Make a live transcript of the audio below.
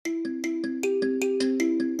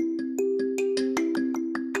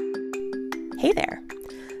Hey there.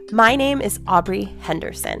 My name is Aubrey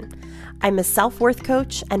Henderson. I'm a self-worth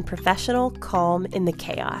coach and professional calm in the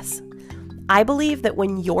chaos. I believe that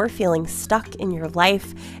when you're feeling stuck in your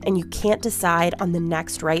life and you can't decide on the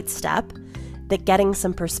next right step, that getting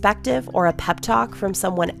some perspective or a pep talk from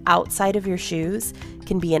someone outside of your shoes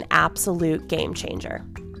can be an absolute game changer.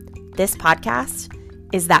 This podcast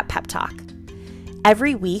is that pep talk.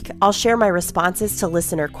 Every week, I'll share my responses to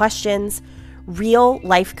listener questions, real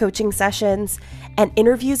life coaching sessions, and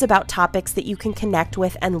interviews about topics that you can connect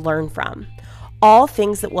with and learn from. All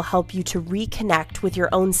things that will help you to reconnect with your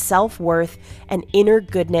own self-worth and inner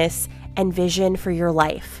goodness and vision for your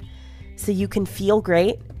life so you can feel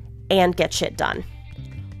great and get shit done.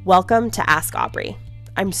 Welcome to Ask Aubrey.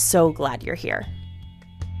 I'm so glad you're here.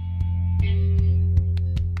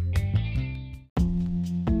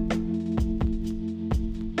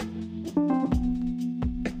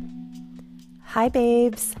 Hi,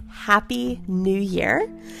 babes. Happy New Year.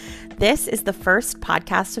 This is the first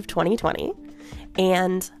podcast of 2020,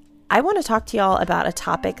 and I want to talk to y'all about a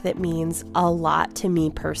topic that means a lot to me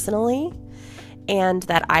personally, and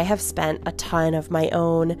that I have spent a ton of my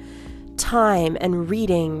own time and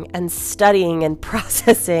reading and studying and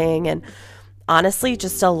processing, and honestly,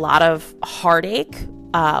 just a lot of heartache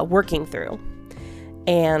working through.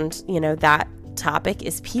 And, that topic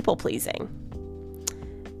is people pleasing.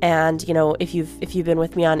 And, if you've been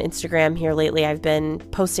with me on Instagram here lately, I've been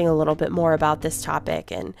posting a little bit more about this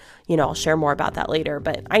topic, and, I'll share more about that later.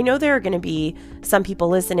 But I know there are going to be some people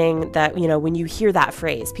listening that, when you hear that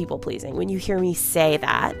phrase, people pleasing, when you hear me say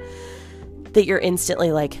that you're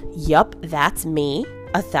instantly like, yup, that's me.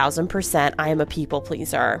 1,000%. I am a people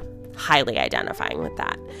pleaser, highly identifying with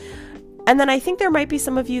that. And then I think there might be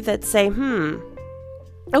some of you that say,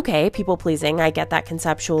 okay, people pleasing, I get that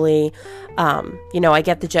conceptually, I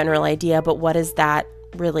get the general idea, but what does that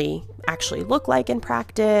really actually look like in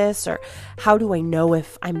practice? Or how do I know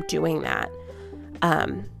if I'm doing that?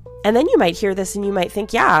 And then you might hear this and you might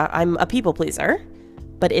think, yeah, I'm a people pleaser,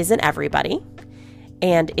 but isn't everybody?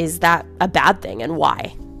 And is that a bad thing, and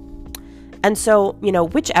why? And so,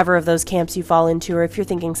 whichever of those camps you fall into, or if you're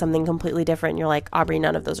thinking something completely different and you're like, Aubrey,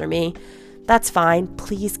 none of those are me, that's fine.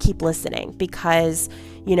 Please keep listening because,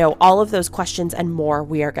 all of those questions and more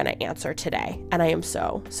we are going to answer today. And I am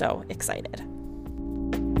so, so excited.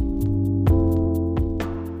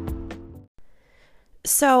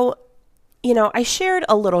 So, I shared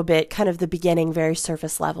a little bit, kind of the beginning, very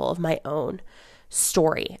surface level of my own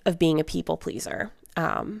story of being a people pleaser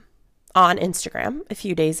on Instagram a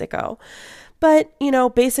few days ago. But,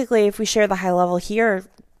 basically, if we share the high level here,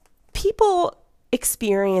 people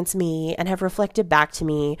experience me and have reflected back to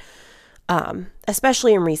me,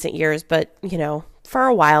 especially in recent years, but, for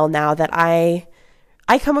a while now, that I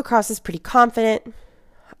come across as pretty confident.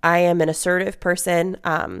 I am an assertive person.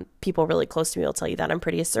 People really close to me will tell you that I'm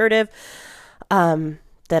pretty assertive,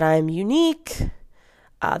 that I'm unique,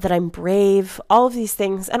 that I'm brave, all of these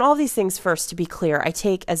things. And all these things, first, to be clear, I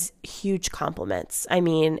take as huge compliments. I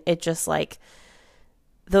mean, it just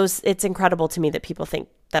it's incredible to me that people think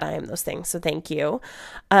that I am those things. So thank you.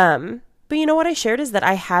 But what I shared is that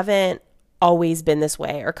I haven't always been this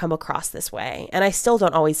way or come across this way. And I still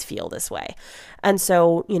don't always feel this way. And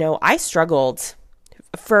so, I struggled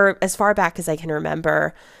for as far back as I can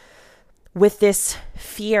remember with this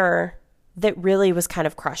fear that really was kind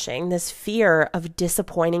of crushing, this fear of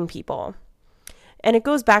disappointing people. And it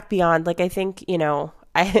goes back beyond, I think,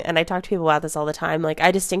 I talk to people about this all the time.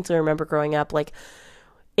 I distinctly remember growing up,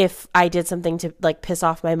 if I did something to piss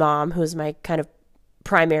off my mom, who's my kind of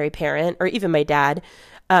primary parent, or even my dad,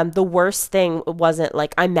 the worst thing wasn't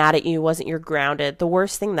I'm mad at you, wasn't you're grounded. The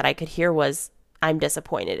worst thing that I could hear was, I'm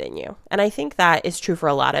disappointed in you. And I think that is true for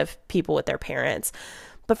a lot of people with their parents.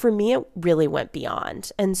 But for me, it really went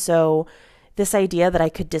beyond. And so this idea that I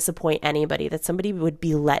could disappoint anybody, that somebody would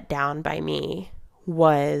be let down by me,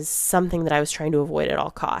 was something that I was trying to avoid at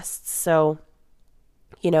all costs. So,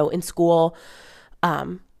 in school,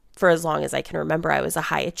 for as long as I can remember, I was a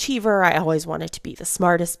high achiever. I always wanted to be the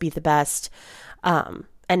smartest, be the best.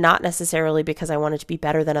 And not necessarily because I wanted to be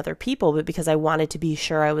better than other people, but because I wanted to be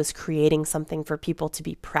sure I was creating something for people to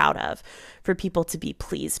be proud of, for people to be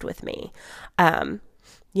pleased with me. I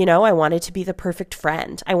wanted to be the perfect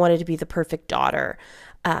friend. I wanted to be the perfect daughter.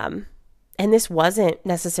 And this wasn't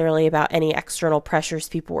necessarily about any external pressures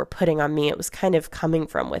people were putting on me. It was kind of coming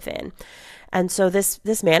from within. And so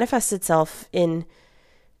this manifests itself in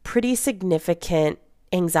pretty significant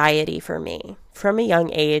anxiety for me from a young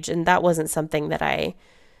age. And that wasn't something that I,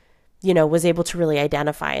 was able to really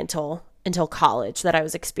identify until until college that I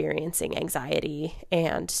was experiencing anxiety,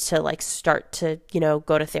 and to like start to,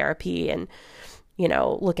 go to therapy and,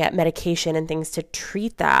 look at medication and things to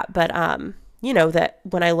treat that. But, that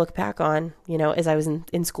when I look back on, as I was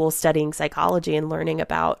in school studying psychology and learning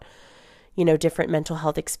about, different mental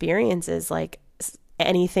health experiences, like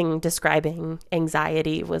anything describing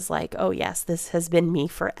anxiety was like, oh yes, this has been me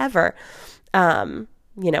forever.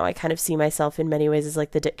 I kind of see myself in many ways as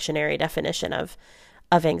like the dictionary definition of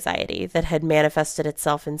anxiety that had manifested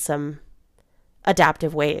itself in some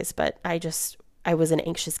adaptive ways, but I was an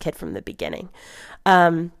anxious kid from the beginning.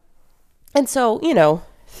 And so,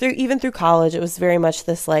 through college, it was very much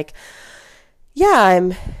this like, yeah,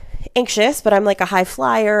 I'm anxious, but I'm like a high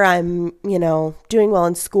flyer. I'm, doing well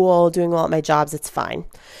in school, doing well at my jobs. It's fine.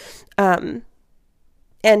 But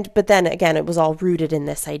then again, it was all rooted in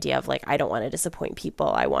this idea of like, I don't want to disappoint people.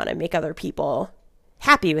 I want to make other people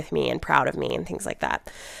happy with me and proud of me and things like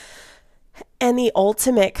that. And the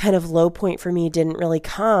ultimate kind of low point for me didn't really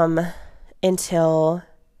come until,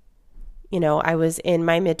 I was in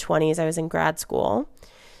my mid-20s. I was in grad school,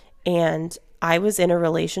 and I was in a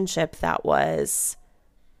relationship that was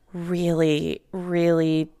really,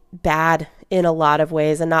 really bad in a lot of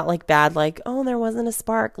ways, and not like bad like, oh, there wasn't a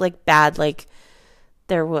spark, like bad like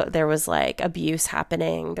there was like abuse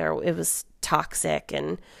happening. It was toxic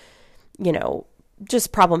and,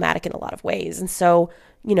 just problematic in a lot of ways. And so,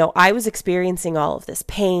 I was experiencing all of this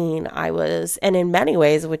pain. And in many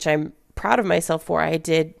ways, which I'm proud of myself for, I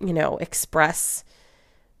did, express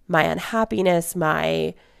my unhappiness,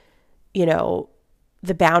 my,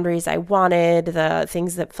 the boundaries I wanted, the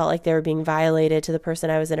things that felt like they were being violated to the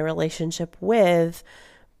person I was in a relationship with,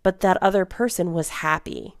 but that other person was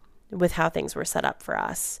happy with how things were set up for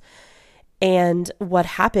us. And what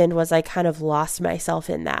happened was I kind of lost myself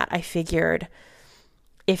in that. I figured,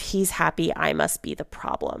 if he's happy, I must be the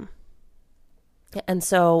problem. And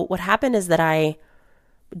so what happened is that I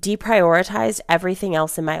deprioritized everything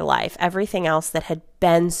else in my life, everything else that had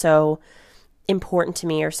been so important to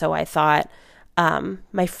me, or so I thought,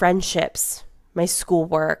 my friendships, my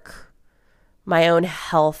schoolwork, my own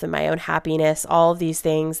health and my own happiness, all of these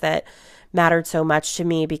things that mattered so much to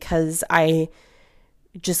me, because I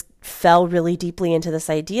just fell really deeply into this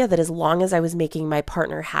idea that as long as I was making my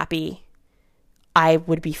partner happy, I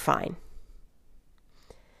would be fine.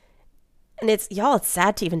 And it's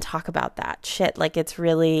sad to even talk about that shit. Like, it's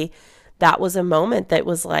really, that was a moment that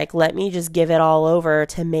was like, let me just give it all over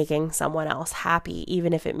to making someone else happy,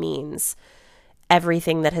 even if it means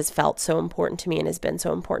everything that has felt so important to me and has been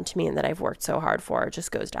so important to me and that I've worked so hard for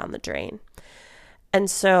just goes down the drain. And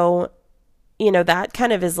so, that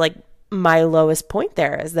kind of is like my lowest point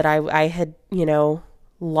there, is that I had,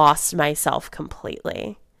 lost myself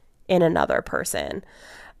completely in another person.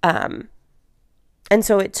 And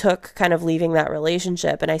so it took kind of leaving that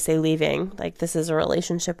relationship. And I say leaving, like, this is a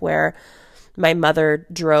relationship where my mother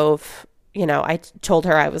drove, I told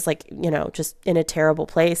her I was like, just in a terrible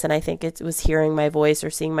place. And I think it was hearing my voice or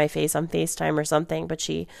seeing my face on FaceTime or something. But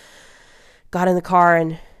she got in the car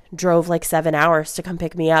and drove like 7 hours to come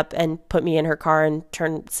pick me up and put me in her car and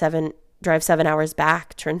drive 7 hours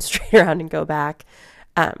back, turn straight around and go back,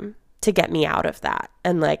 to get me out of that.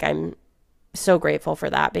 And like, I'm so grateful for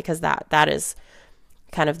that, because that is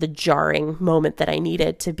kind of the jarring moment that I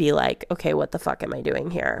needed to be like, okay, what the fuck am I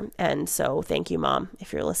doing here? And so thank you, Mom,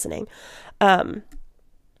 if you're listening. But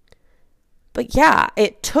yeah,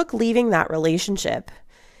 it took leaving that relationship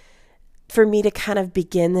for me to kind of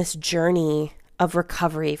begin this journey of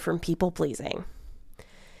recovery from people pleasing,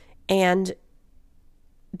 and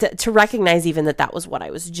to recognize even that was what I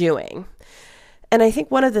was doing. And I think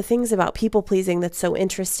one of the things about people pleasing that's so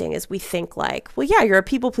interesting is we think like, well, yeah, you're a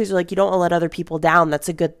people pleaser. Like, you don't want to let other people down. That's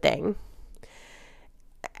a good thing.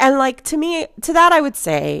 And like, to that, I would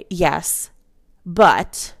say yes,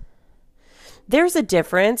 but there's a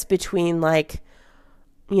difference between like,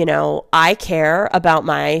 I care about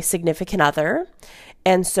my significant other.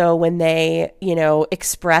 And so when they,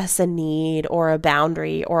 express a need or a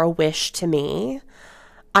boundary or a wish to me,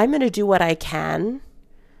 I'm going to do what I can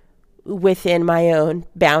within my own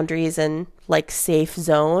boundaries and like safe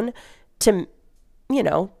zone to,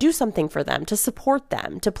 do something for them, to support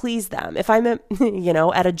them, to please them. If I'm,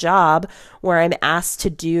 at a job where I'm asked to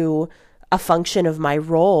do a function of my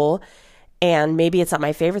role, and maybe it's not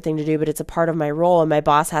my favorite thing to do, but it's a part of my role, and my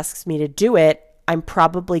boss asks me to do it, I'm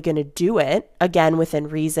probably going to do it, again, within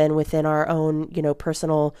reason, within our own,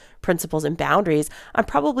 personal principles and boundaries. I'm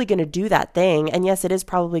probably going to do that thing. And yes, it is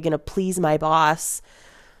probably going to please my boss,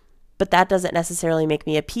 but that doesn't necessarily make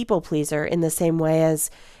me a people pleaser, in the same way as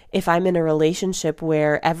if I'm in a relationship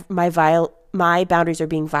where my boundaries are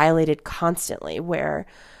being violated constantly, where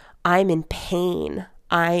I'm in pain,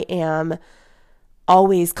 I am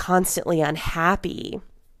always constantly unhappy,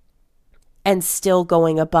 and still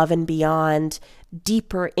going above and beyond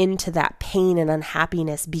deeper into that pain and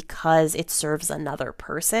unhappiness because it serves another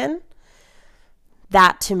person,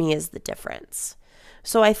 that to me is the difference.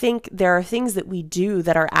 So I think there are things that we do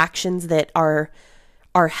that are actions that are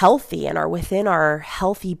healthy and are within our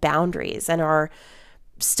healthy boundaries and are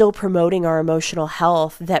still promoting our emotional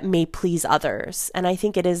health that may please others. And I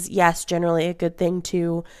think it is, yes, generally a good thing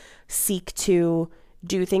to seek to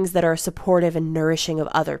do things that are supportive and nourishing of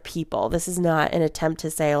other people. This is not an attempt to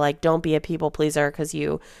say, like, don't be a people pleaser because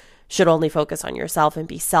you should only focus on yourself and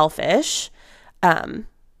be selfish.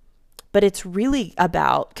 But it's really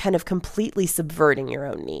about kind of completely subverting your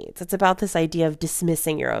own needs. It's about this idea of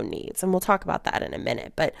dismissing your own needs. And we'll talk about that in a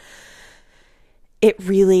minute. But it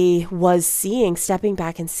really was stepping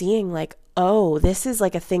back and seeing like, oh, this is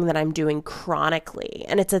like a thing that I'm doing chronically.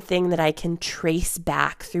 And it's a thing that I can trace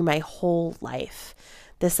back through my whole life.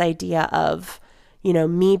 This idea of,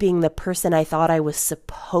 me being the person I thought I was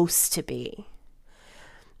supposed to be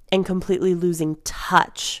and completely losing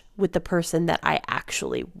touch with the person that I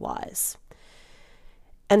actually was.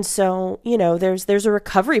 And so, there's a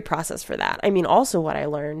recovery process for that. I mean, also what I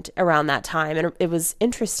learned around that time, and it was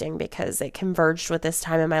interesting because it converged with this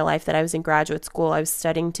time in my life that I was in graduate school. I was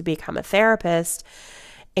studying to become a therapist,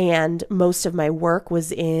 and most of my work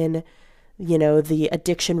was in, the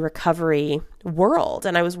addiction recovery world.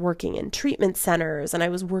 And I was working in treatment centers, and I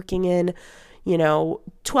was working in,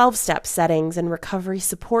 12-step settings and recovery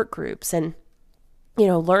support groups, and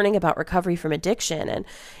learning about recovery from addiction. And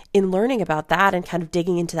in learning about that and kind of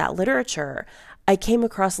digging into that literature, I came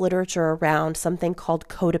across literature around something called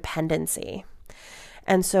codependency.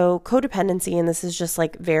 And so codependency, and this is just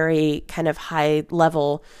like very kind of high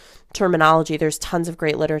level terminology. There's tons of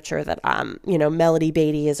great literature that, Melody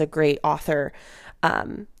Beattie is a great author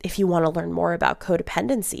if you want to learn more about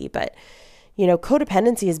codependency. But,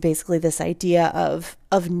 codependency is basically this idea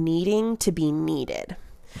of needing to be needed.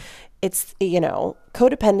 It's,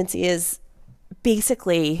 codependency is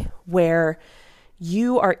basically where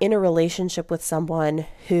you are in a relationship with someone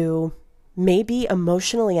who may be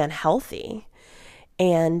emotionally unhealthy.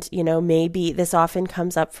 And, maybe this often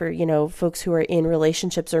comes up for, folks who are in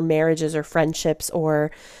relationships or marriages or friendships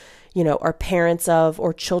or, are parents of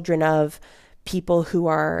or children of people who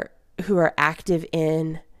are active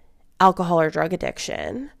in alcohol or drug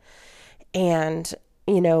addiction. And,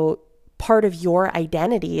 part of your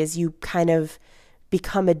identity is you kind of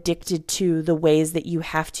become addicted to the ways that you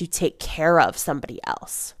have to take care of somebody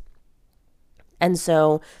else. And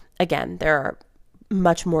so, again, there are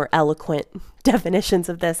much more eloquent definitions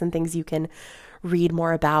of this and things you can read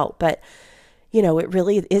more about. But, it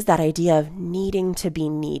really is that idea of needing to be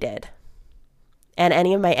needed. And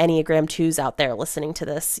any of my Enneagram 2s out there listening to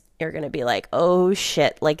this, you're going to be like, oh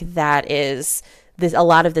shit, like that is this. A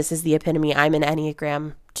lot of this is the epitome. I'm an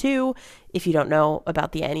Enneagram 2. If you don't know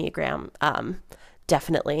about the Enneagram,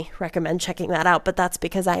 definitely recommend checking that out. But that's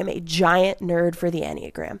because I am a giant nerd for the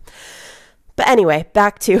Enneagram. But anyway,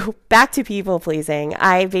 back to people pleasing.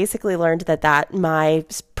 I basically learned that my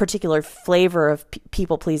particular flavor of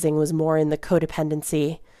people pleasing was more in the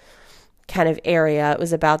codependency kind of area. It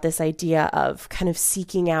was about this idea of kind of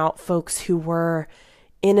seeking out folks who were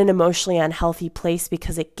in an emotionally unhealthy place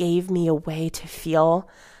because it gave me a way to feel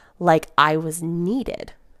like I was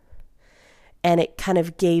needed. And it kind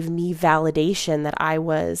of gave me validation that I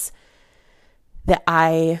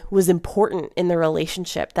was important in the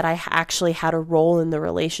relationship, that I actually had a role in the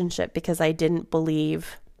relationship, because I didn't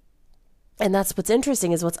believe, and that's what's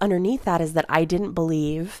interesting, is what's underneath that is that I didn't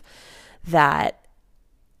believe that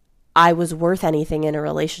I was worth anything in a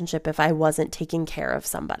relationship if I wasn't taking care of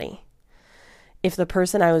somebody. If the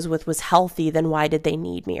person I was with was healthy, then why did they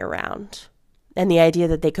need me around? And the idea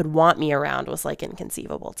that they could want me around was like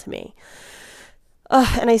inconceivable to me.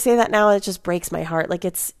 And I say that now, it just breaks my heart. Like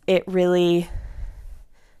it really,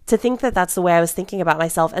 to think that that's the way I was thinking about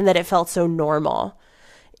myself and that it felt so normal.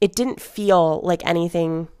 It didn't feel like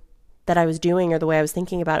anything that I was doing or the way I was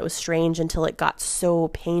thinking about it was strange until it got so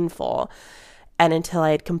painful and until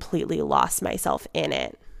I had completely lost myself in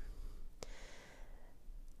it.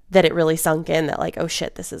 That it really sunk in that like, oh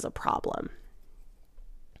shit, this is a problem.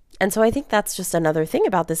 And so I think that's just another thing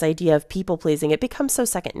about this idea of people pleasing. It becomes so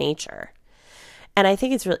second nature. And I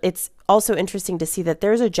think it's also interesting to see that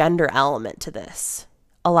there's a gender element to this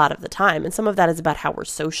a lot of the time. And some of that is about how we're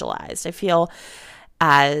socialized. I feel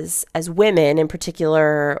as women in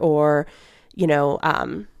particular, or,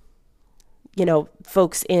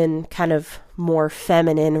 folks in kind of more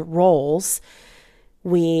feminine roles,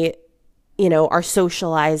 we, are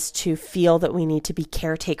socialized to feel that we need to be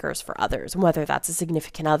caretakers for others, whether that's a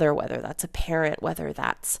significant other, whether that's a parent, whether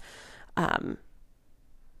that's, a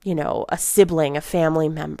sibling, a family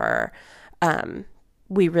member.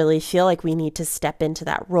 We really feel like we need to step into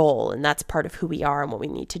that role, and that's part of who we are and what we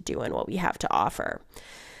need to do and what we have to offer.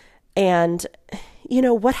 And,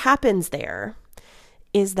 what happens there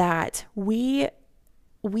is that we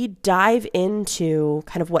dive into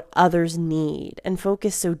kind of what others need and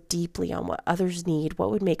focus so deeply on what others need,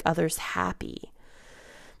 what would make others happy,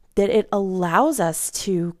 that it allows us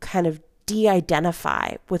to kind of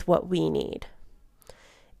de-identify with what we need.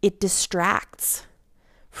 It distracts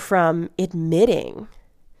from admitting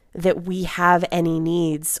that we have any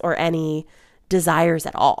needs or any desires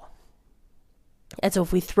at all. And so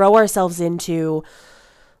if we throw ourselves into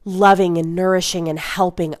loving and nourishing and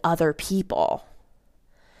helping other people,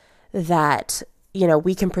 that,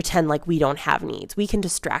 we can pretend like we don't have needs. We can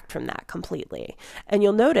distract from that completely. And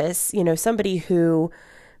you'll notice, somebody who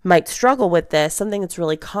might struggle with this, something that's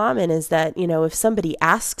really common is that, if somebody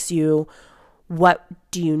asks you, what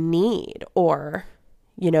do you need? Or,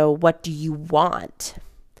 what do you want?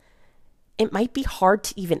 It might be hard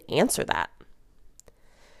to even answer that.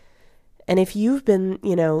 And if you've been,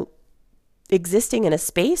 existing in a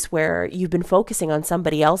space where you've been focusing on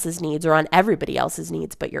somebody else's needs or on everybody else's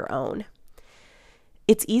needs but your own,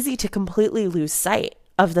 it's easy to completely lose sight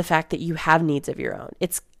of the fact that you have needs of your own.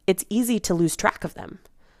 It's easy to lose track of them,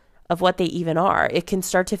 of what they even are. It can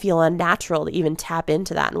start to feel unnatural to even tap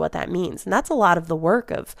into that and what that means. And that's a lot of the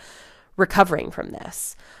work of recovering from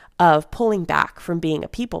this, of pulling back from being a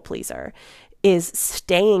people pleaser, is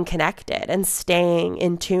staying connected and staying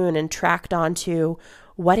in tune and tracked onto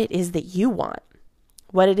what it is that you want,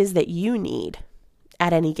 what it is that you need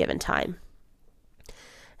at any given time.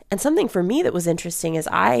 And something for me that was interesting is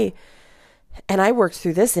I worked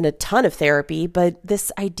through this in a ton of therapy, but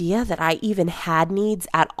this idea that I even had needs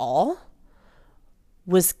at all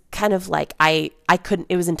was kind of like, I couldn't,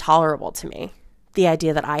 it was intolerable to me, the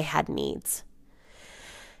idea that I had needs.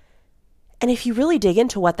 And if you really dig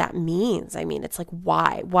into what that means, it's like,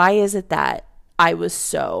 why? Why is it that I was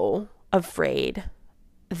so afraid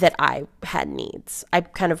that I had needs? I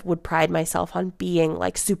kind of would pride myself on being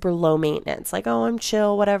like super low maintenance, like, oh, I'm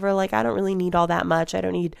chill, whatever. Like, I don't really need all that much. I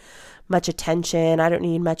don't need much attention. I don't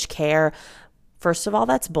need much care. First of all,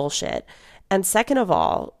 that's bullshit. And second of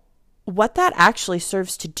all, what that actually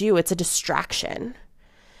serves to do, it's a distraction.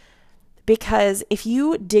 Because if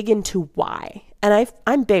you dig into why, and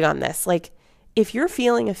I'm big on this, like, if you're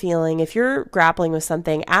feeling a feeling, if you're grappling with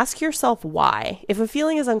something, ask yourself why. If a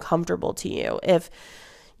feeling is uncomfortable to you, if,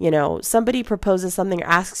 somebody proposes something or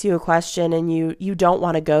asks you a question and you don't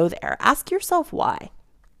want to go there, ask yourself why.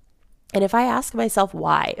 And if I ask myself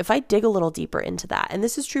why, if I dig a little deeper into that, and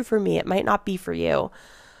this is true for me, it might not be for you,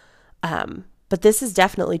 but this is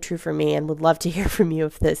definitely true for me, and would love to hear from you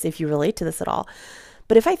if you relate to this at all.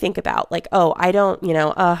 But if I think about like, oh, I don't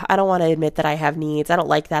want to admit that I have needs. I don't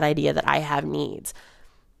like that idea that I have needs.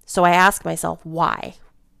 So I ask myself, why?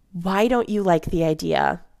 Why don't you like the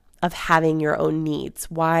idea of having your own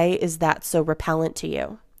needs? Why is that so repellent to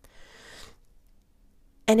you?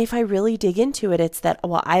 And if I really dig into it, it's that,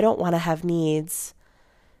 well, I don't want to have needs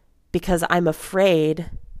because I'm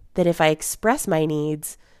afraid that if I express my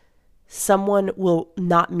needs, someone will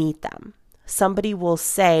not meet them. Somebody will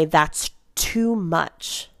say that's too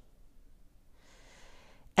much.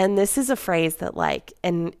 And this is a phrase that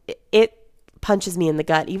and it punches me in the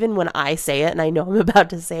gut, even when I say it and I know I'm about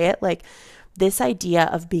to say it, like this idea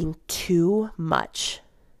of being too much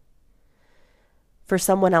for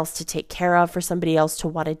someone else to take care of, for somebody else to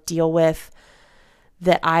want to deal with,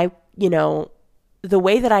 that the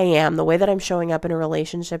way that I am, the way that I'm showing up in a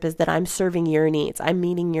relationship is that I'm serving your needs. I'm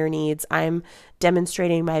meeting your needs. I'm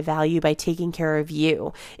demonstrating my value by taking care of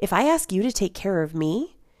you. If I ask you to take care of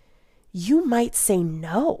me, you might say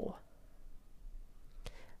no.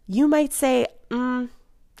 You might say,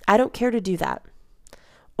 I don't care to do that.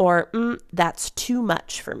 Or, that's too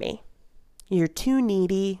much for me. You're too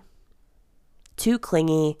needy, too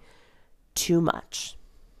clingy, too much.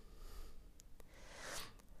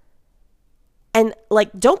 And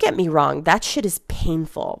don't get me wrong, that shit is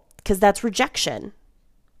painful because that's rejection.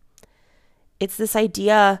 It's this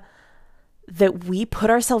idea that we put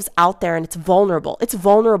ourselves out there and it's vulnerable. It's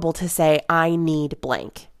vulnerable to say, I need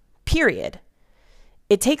blank, period.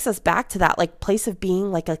 It takes us back to that place of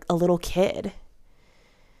being like a little kid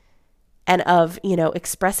and of,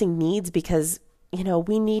 expressing needs because,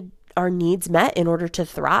 we need our needs met in order to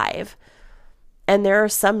thrive. And there are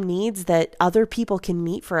some needs that other people can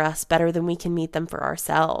meet for us better than we can meet them for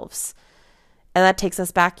ourselves. And that takes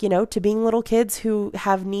us back, to being little kids who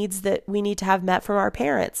have needs that we need to have met from our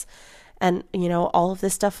parents. And, all of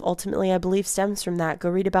this stuff ultimately, I believe, stems from that. Go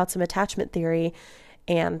read about some attachment theory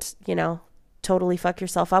and, totally fuck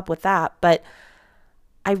yourself up with that. But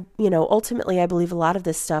ultimately, I believe a lot of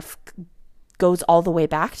this stuff goes all the way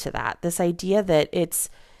back to that. This idea that it's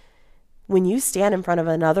when you stand in front of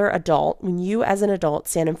another adult, when you as an adult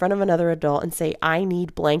stand in front of another adult and say, I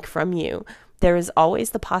need blank from you, there is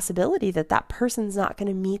always the possibility that that person's not going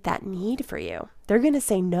to meet that need for you. They're going to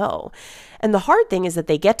say no. And the hard thing is that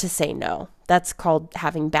they get to say no. That's called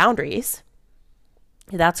having boundaries.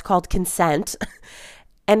 That's called consent.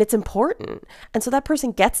 And it's important. And so that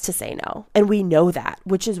person gets to say no. And we know that,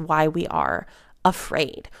 which is why we are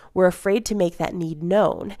afraid. We're afraid to make that need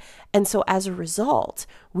known. And so as a result,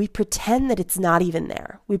 we pretend that it's not even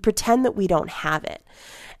there. We pretend that we don't have it.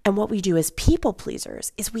 And what we do as people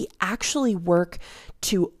pleasers is we actually work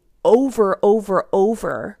to over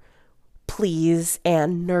please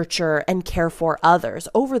and nurture and care for others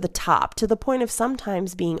over the top, to the point of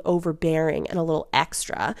sometimes being overbearing and a little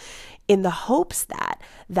extra, in the hopes that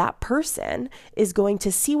that person is going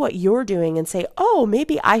to see what you're doing and say, oh,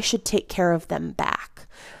 maybe I should take care of them back,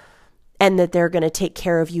 and that they're going to take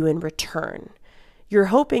care of you in return. You're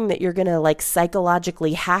hoping that you're going to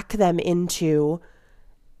psychologically hack them into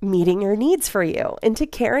meeting your needs for you, into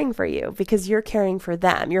caring for you, because you're caring for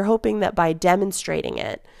them. You're hoping that by demonstrating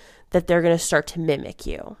it, that they're going to start to mimic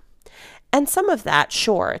you. And some of that,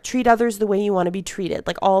 sure, treat others the way you want to be treated,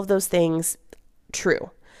 all of those things,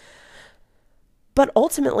 true. But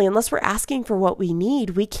ultimately, unless we're asking for what we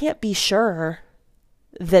need, we can't be sure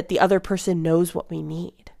that the other person knows what we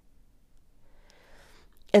need.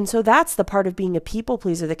 And so that's the part of being a people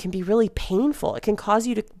pleaser that can be really painful. It can cause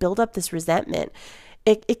you to build up this resentment.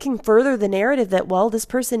 It can further the narrative that, well, this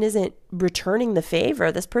person isn't returning the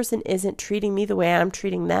favor. This person isn't treating me the way I'm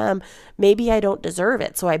treating them. Maybe I don't deserve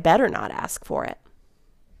it, so I better not ask for it.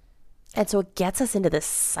 And so it gets us into this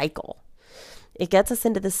cycle. It gets us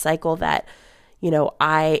into this cycle that,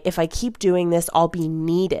 if I keep doing this, I'll be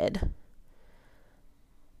needed.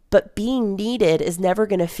 But being needed is never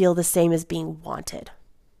going to feel the same as being wanted.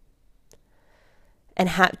 And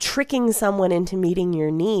tricking someone into meeting your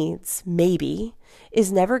needs, maybe,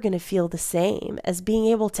 is never going to feel the same as being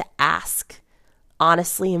able to ask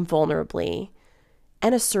honestly and vulnerably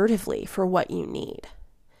and assertively for what you need,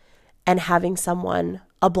 and having someone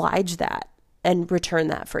oblige that and return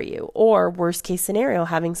that for you. Or worst case scenario,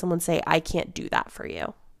 having someone say, I can't do that for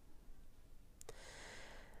you.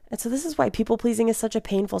 And so this is why people pleasing is such a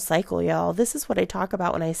painful cycle, y'all. This is what I talk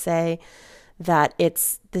about when I say that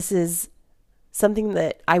this is something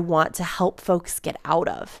that I want to help folks get out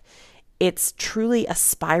of. It's truly a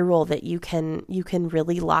spiral that you can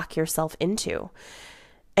really lock yourself into,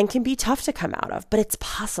 and can be tough to come out of, but it's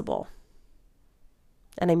possible.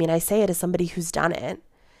 And I say it as somebody who's done it.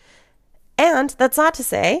 And that's not to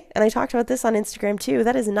say, and I talked about this on Instagram too,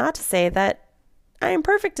 that is not to say that I am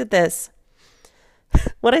perfect at this.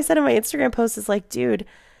 What I said in my Instagram post is dude,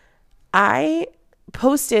 I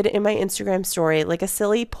posted in my Instagram story a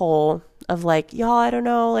silly poll of y'all, I don't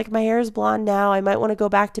know, my hair is blonde now, I might want to go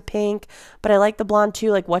back to pink, but I like the blonde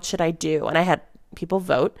too, what should I do? And I had people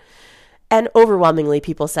vote, and overwhelmingly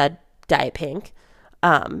people said dye it pink.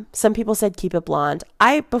 Some people said keep it blonde.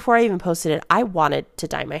 Before I even posted it, I wanted to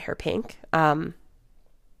dye my hair pink.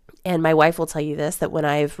 And my wife will tell you this, that when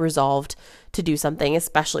I've resolved to do something,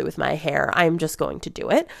 especially with my hair, I'm just going to do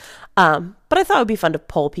it. But I thought it would be fun to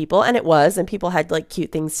poll people, and it was, and people had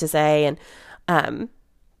cute things to say. And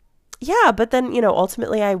yeah, but then,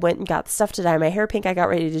 ultimately I went and got the stuff to dye my hair pink. I got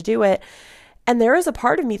ready to do it. And there is a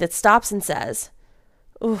part of me that stops and says,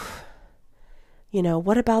 ooh,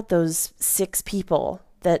 what about those 6 people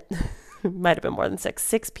that might have been more than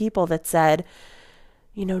 6 people that said,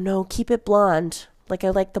 no, keep it blonde. I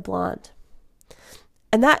like the blonde.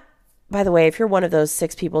 And that, by the way, if you're one of those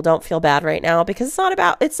 6 people, don't feel bad right now, because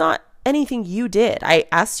it's not anything you did. I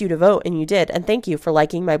asked you to vote and you did. And thank you for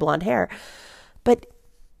liking my blonde hair. But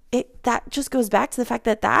that just goes back to the fact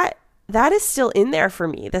that is still in there for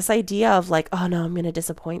me. This idea of oh no, I'm going to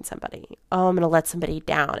disappoint somebody. Oh, I'm going to let somebody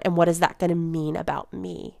down. And what is that going to mean about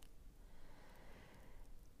me?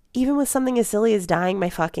 Even with something as silly as dyeing my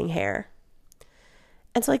fucking hair.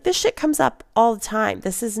 And so this shit comes up all the time.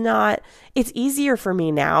 It's easier for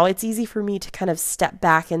me now. It's easy for me to kind of step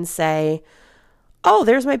back and say, oh,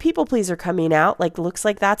 there's my people pleaser coming out. Looks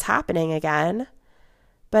like that's happening again.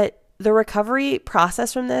 But the recovery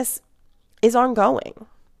process from this is ongoing.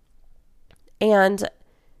 And,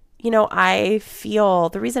 I feel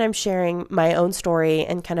the reason I'm sharing my own story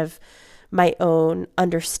and kind of my own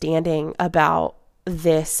understanding about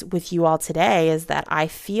this with you all today is that I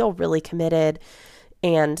feel really committed,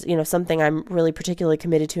 and, something I'm really particularly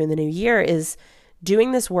committed to in the new year is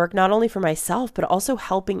doing this work not only for myself, but also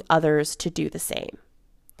helping others to do the same.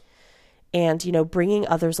 And, bringing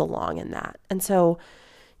others along in that. And so,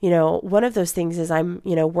 one of those things is I'm,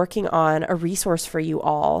 working on a resource for you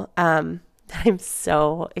all that I'm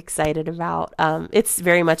so excited about. It's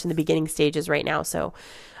very much in the beginning stages right now. So,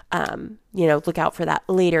 look out for that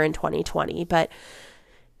later in 2020. But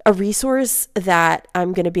a resource that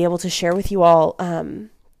I'm going to be able to share with you all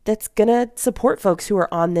that's going to support folks who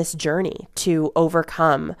are on this journey to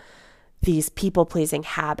overcome these people-pleasing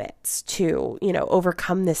habits, to,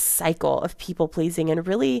 overcome this cycle of people-pleasing and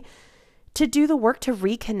really to do the work to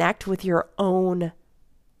reconnect with your own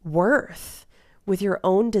worth, with your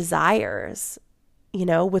own desires,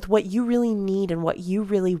 with what you really need and what you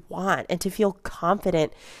really want, and to feel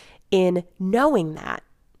confident in knowing that,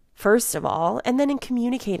 first of all, and then in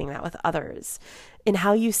communicating that with others, in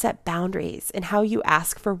how you set boundaries and how you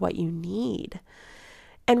ask for what you need.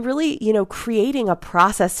 And really, creating a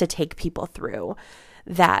process to take people through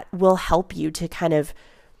that will help you to kind of,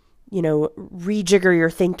 rejigger your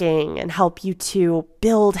thinking and help you to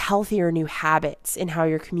build healthier new habits in how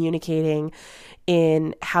you're communicating,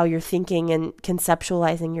 in how you're thinking and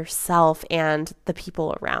conceptualizing yourself and the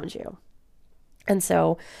people around you. And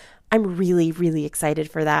so I'm really, really excited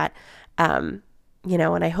for that. And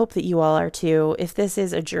I hope that you all are too. If this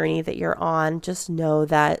is a journey that you're on, just know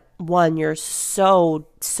that, one, you're so,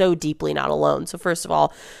 so deeply not alone. So first of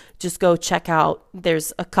all, just go check out,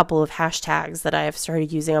 there's a couple of hashtags that I have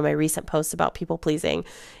started using on my recent posts about people pleasing.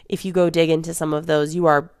 If you go dig into some of those, you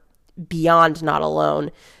are beyond not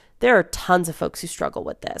alone. There are tons of folks who struggle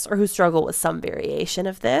with this or who struggle with some variation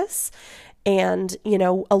of this. And,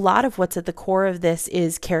 a lot of what's at the core of this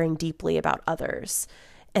is caring deeply about others.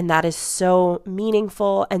 And that is so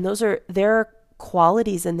meaningful. And there are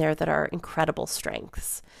qualities in there that are incredible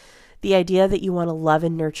strengths. The idea that you want to love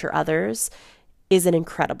and nurture others is an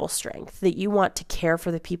incredible strength. That you want to care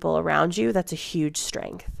for the people around you, that's a huge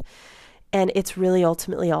strength. And it's really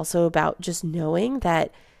ultimately also about just knowing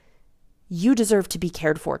that you deserve to be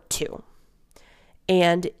cared for too.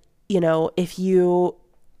 And, if you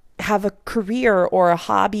have a career or a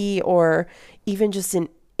hobby or even just an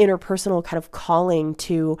interpersonal kind of calling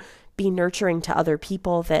to be nurturing to other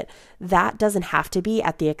people, that doesn't have to be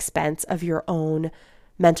at the expense of your own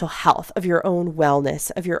mental health, of your own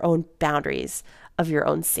wellness, of your own boundaries, of your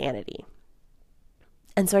own sanity.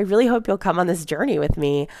 And so I really hope you'll come on this journey with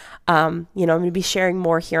me. I'm going to be sharing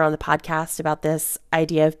more here on the podcast about this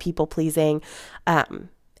idea of people pleasing.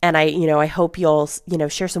 And I hope you'll,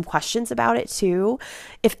 share some questions about it too.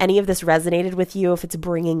 If any of this resonated with you, if it's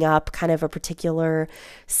bringing up kind of a particular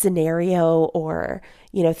scenario or,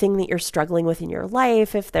 thing that you're struggling with in your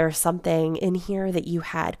life, if there's something in here that you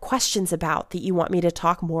had questions about that you want me to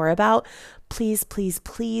talk more about, please, please,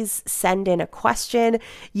 please send in a question.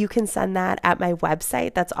 You can send that at my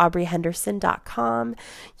website. That's aubreyhenderson.com.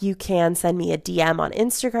 You can send me a DM on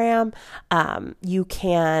Instagram. You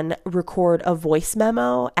can record a voice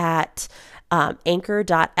memo at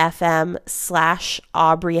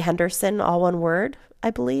anchor.fm/Aubrey Henderson, all one word, I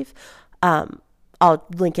believe. I'll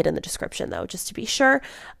link it in the description though, just to be sure.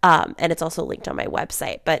 And it's also linked on my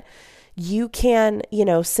website. But you can,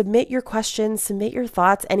 submit your questions, submit your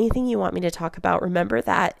thoughts, anything you want me to talk about. Remember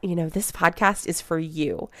that, this podcast is for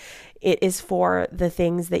you. It is for the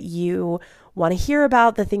things that you want to hear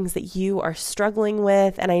about, the things that you are struggling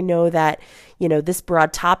with. And I know that, this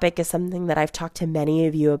broad topic is something that I've talked to many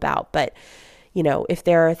of you about. But, if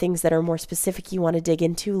there are things that are more specific you want to dig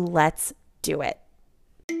into, let's do it.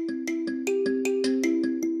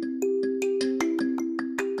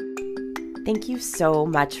 Thank you so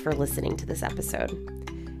much for listening to this episode.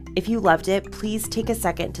 If you loved it, please take a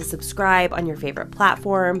second to subscribe on your favorite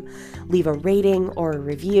platform, leave a rating or a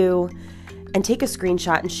review, and take a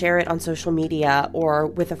screenshot and share it on social media or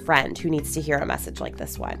with a friend who needs to hear a message like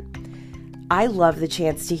this one. I love the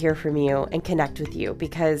chance to hear from you and connect with you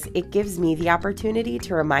because it gives me the opportunity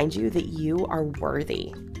to remind you that you are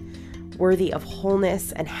worthy of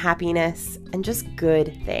wholeness and happiness and just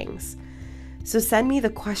good things. So send me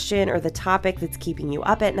the question or the topic that's keeping you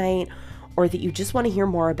up at night or that you just want to hear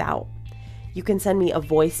more about. You can send me a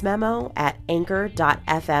voice memo at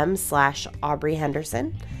anchor.fm/Aubrey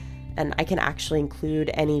Henderson. And I can actually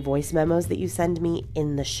include any voice memos that you send me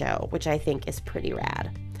in the show, which I think is pretty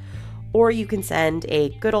rad. Or you can send a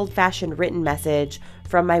good old-fashioned written message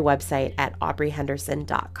from my website at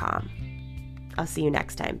aubreyhenderson.com. I'll see you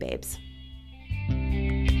next time, babes.